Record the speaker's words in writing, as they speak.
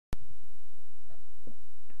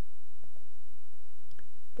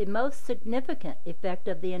The most significant effect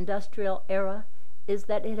of the industrial era is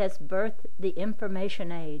that it has birthed the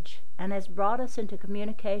information age and has brought us into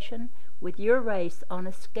communication with your race on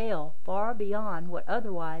a scale far beyond what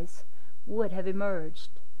otherwise would have emerged.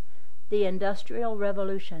 The Industrial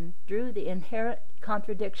Revolution drew the inherent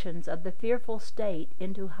contradictions of the fearful state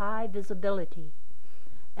into high visibility.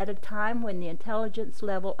 At a time when the intelligence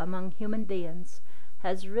level among human beings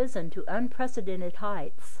has risen to unprecedented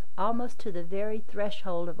heights, almost to the very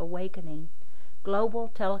threshold of awakening,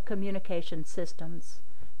 global telecommunication systems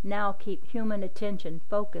now keep human attention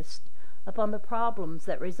focused upon the problems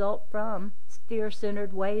that result from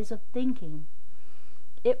sphere-centered ways of thinking.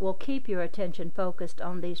 It will keep your attention focused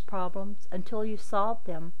on these problems until you solve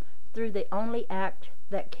them through the only act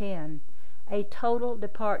that can, a total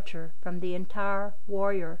departure from the entire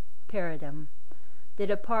warrior paradigm. The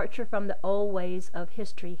departure from the old ways of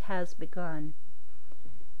history has begun.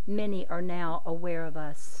 Many are now aware of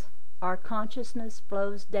us. Our consciousness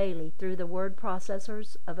flows daily through the word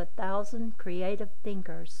processors of 1,000 creative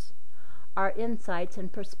thinkers. Our insights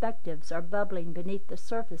and perspectives are bubbling beneath the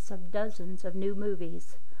surface of dozens of new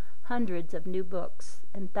movies, hundreds of new books,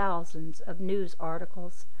 and thousands of news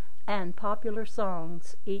articles and popular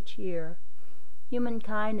songs each year.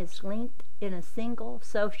 Humankind is linked in a single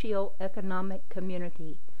socio-economic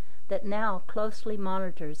community that now closely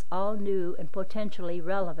monitors all new and potentially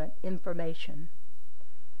relevant information.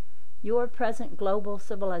 Your present global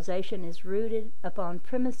civilization is rooted upon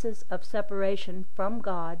premises of separation from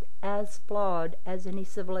God as flawed as any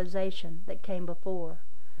civilization that came before,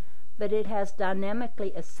 but it has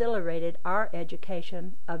dynamically accelerated our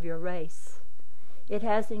education of your race. It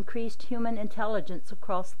has increased human intelligence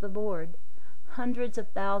across the board. Hundreds of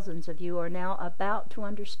thousands of you are now about to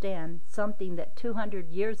understand something that 200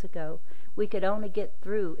 years ago we could only get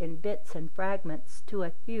through in bits and fragments to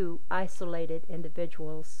a few isolated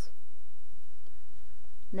individuals.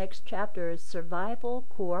 Next chapter is Survival,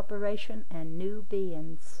 Cooperation, and New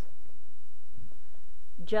Beings.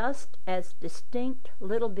 Just as distinct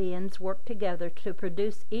little beings work together to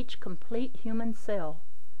produce each complete human cell,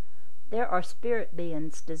 there are spirit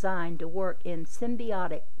beings designed to work in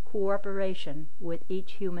symbiotic cooperation with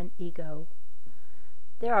each human ego.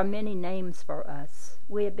 There are many names for us.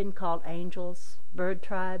 We have been called angels, bird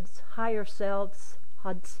tribes, higher selves,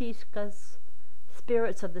 Hadsiskas,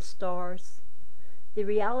 spirits of the stars. The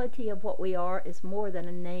reality of what we are is more than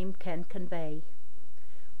a name can convey.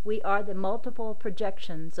 We are the multiple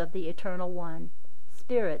projections of the Eternal One,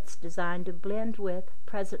 spirits designed to blend with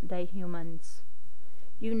present-day humans.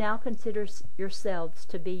 You now consider yourselves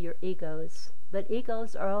to be your egos, but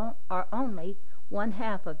egos are only one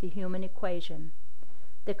half of the human equation.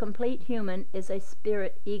 The complete human is a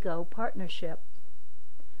spirit-ego partnership.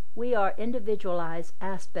 We are individualized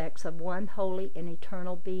aspects of one holy and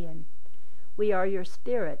eternal being. We are your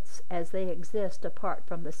spirits as they exist apart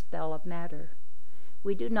from the spell of matter.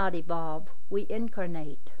 We do not evolve, we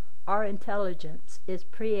incarnate. Our intelligence is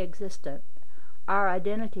pre-existent. Our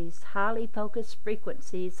identities highly focused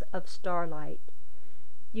frequencies of starlight.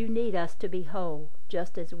 You need us to be whole,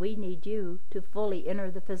 just as we need you to fully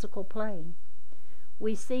enter the physical plane.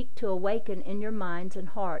 We seek to awaken in your minds and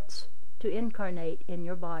hearts, to incarnate in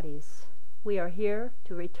your bodies. We are here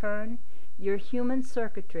to return your human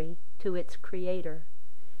circuitry to its creator.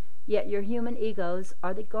 Yet your human egos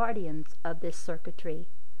are the guardians of this circuitry,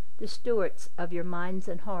 the stewards of your minds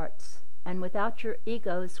and hearts, and without your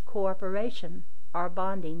ego's cooperation, our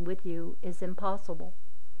bonding with you is impossible.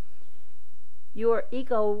 You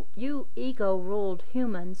ego-ruled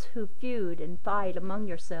humans who feud and fight among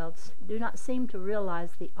yourselves do not seem to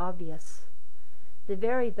realize the obvious. The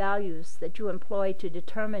very values that you employ to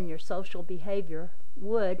determine your social behavior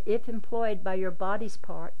would, if employed by your body's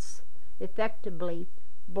parts, effectively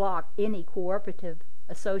block any cooperative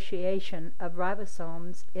association of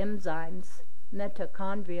ribosomes, enzymes,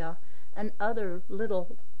 mitochondria, and other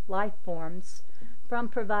little life forms from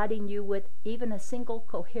providing you with even a single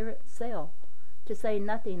coherent cell, to say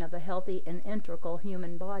nothing of a healthy and integral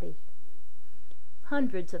human body.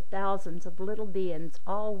 Hundreds of thousands of little beings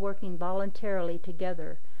all working voluntarily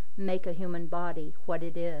together make a human body what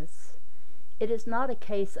it is. It is not a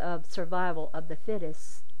case of survival of the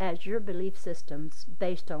fittest, as your belief systems,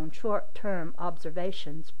 based on short-term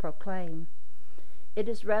observations, proclaim. It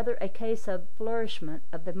is rather a case of flourishment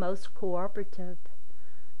of the most cooperative,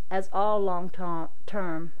 as all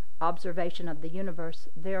long-term observation of the universe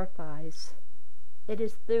verifies. It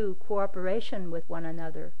is through cooperation with one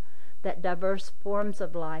another that diverse forms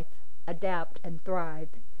of life adapt and thrive,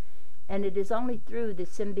 and it is only through the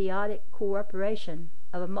symbiotic cooperation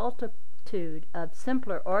of a multitude of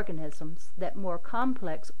simpler organisms that more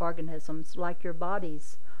complex organisms like your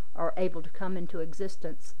bodies are able to come into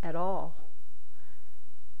existence at all.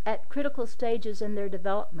 At critical stages in their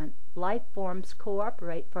development, life forms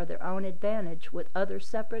cooperate for their own advantage with other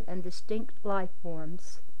separate and distinct life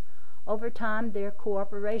forms. Over time, their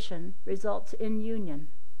cooperation results in union.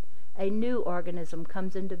 A new organism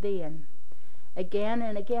comes into being. Again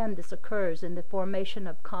and again this occurs in the formation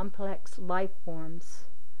of complex life forms.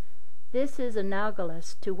 This is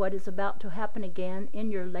analogous to what is about to happen again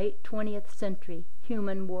in your late 20th century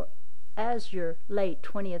human world, as your late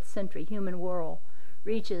 20th century human world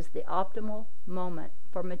reaches the optimal moment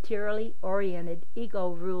for materially oriented,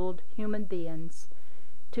 ego-ruled human beings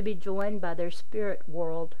to be joined by their spirit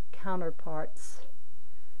world counterparts.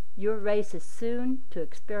 Your race is soon to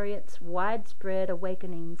experience widespread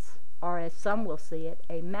awakenings, or as some will see it,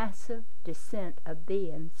 a massive descent of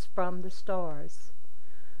beings from the stars.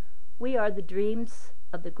 We are the dreams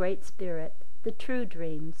of the Great Spirit, the true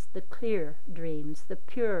dreams, the clear dreams, the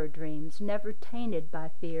pure dreams, never tainted by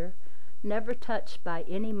fear, never touched by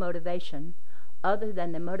any motivation other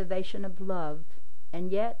than the motivation of love, and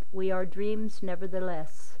yet we are dreams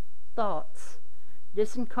nevertheless, thoughts,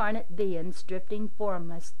 disincarnate beings drifting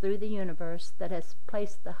formless through the universe that has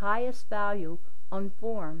placed the highest value on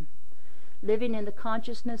form, living in the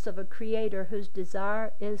consciousness of a creator whose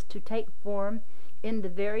desire is to take form in the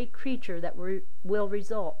very creature that will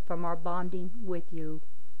result from our bonding with you.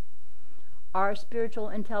 Our spiritual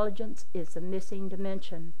intelligence is the missing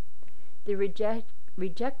dimension, the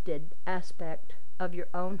rejected aspect of your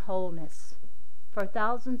own wholeness. For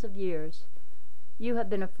thousands of years, you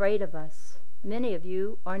have been afraid of us. Many of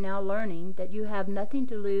you are now learning that you have nothing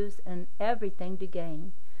to lose and everything to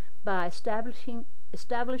gain by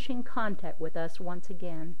establishing contact with us once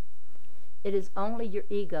again. It is only your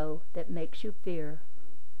ego that makes you fear.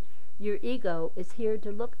 Your ego is here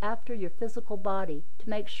to look after your physical body, to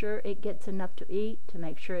make sure it gets enough to eat, to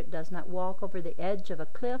make sure it does not walk over the edge of a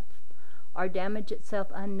cliff or damage itself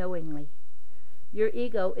unknowingly. Your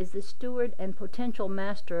ego is the steward and potential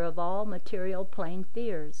master of all material plane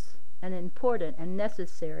fears, an important and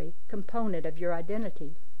necessary component of your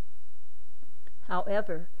identity.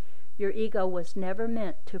 However, your ego was never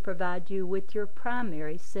meant to provide you with your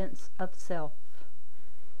primary sense of self.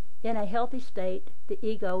 In a healthy state, the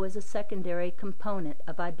ego is a secondary component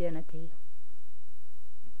of identity.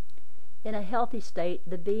 In a healthy state,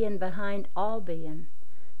 the being behind all being,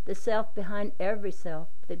 the self behind every self,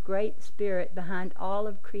 the great spirit behind all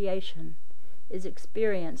of creation, is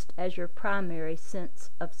experienced as your primary sense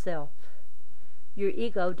of self. Your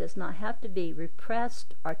ego does not have to be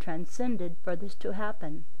repressed or transcended for this to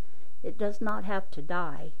happen. It does not have to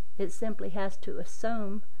die. It simply has to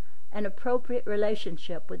assume an appropriate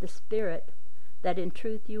relationship with the spirit that in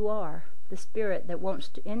truth you are, the spirit that wants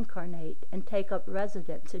to incarnate and take up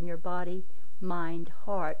residence in your body, mind,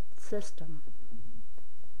 heart system.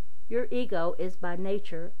 Your ego is by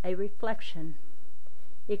nature a reflection.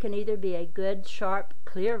 It can either be a good, sharp,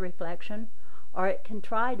 clear reflection, or it can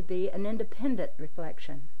try to be an independent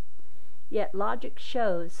reflection. Yet logic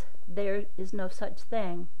shows there is no such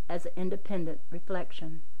thing as an independent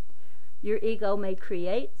reflection. Your ego may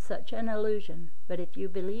create such an illusion, but if you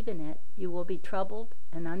believe in it, you will be troubled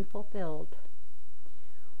and unfulfilled.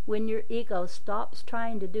 When your ego stops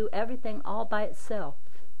trying to do everything all by itself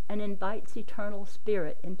and invites eternal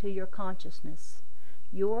spirit into your consciousness,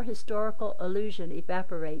 your historical illusion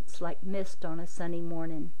evaporates like mist on a sunny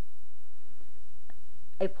morning.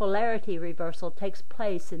 A polarity reversal takes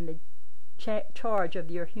place in the charge of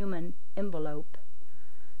your human envelope.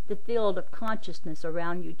 The field of consciousness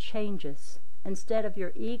around you changes. Instead of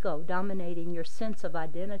your ego dominating your sense of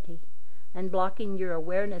identity and blocking your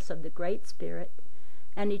awareness of the Great Spirit,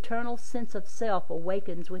 an eternal sense of self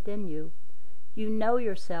awakens within you. You know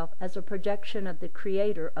yourself as a projection of the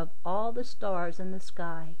Creator of all the stars in the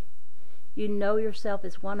sky. You know yourself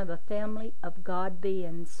as one of a family of God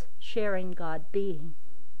beings sharing God being.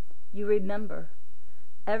 You remember,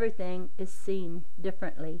 everything is seen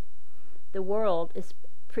differently. The world is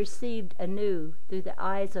perceived anew through the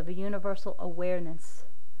eyes of a universal awareness.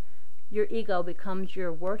 Your ego becomes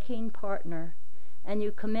your working partner, and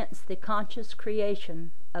you commence the conscious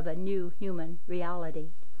creation of a new human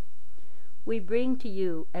reality. We bring to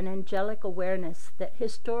you an angelic awareness that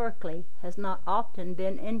historically has not often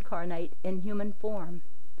been incarnate in human form.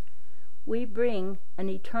 We bring an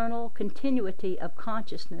eternal continuity of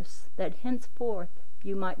consciousness that henceforth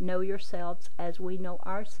you might know yourselves as we know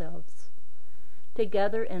ourselves.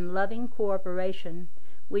 Together in loving cooperation,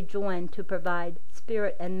 we join to provide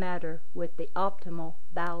spirit and matter with the optimal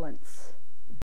balance.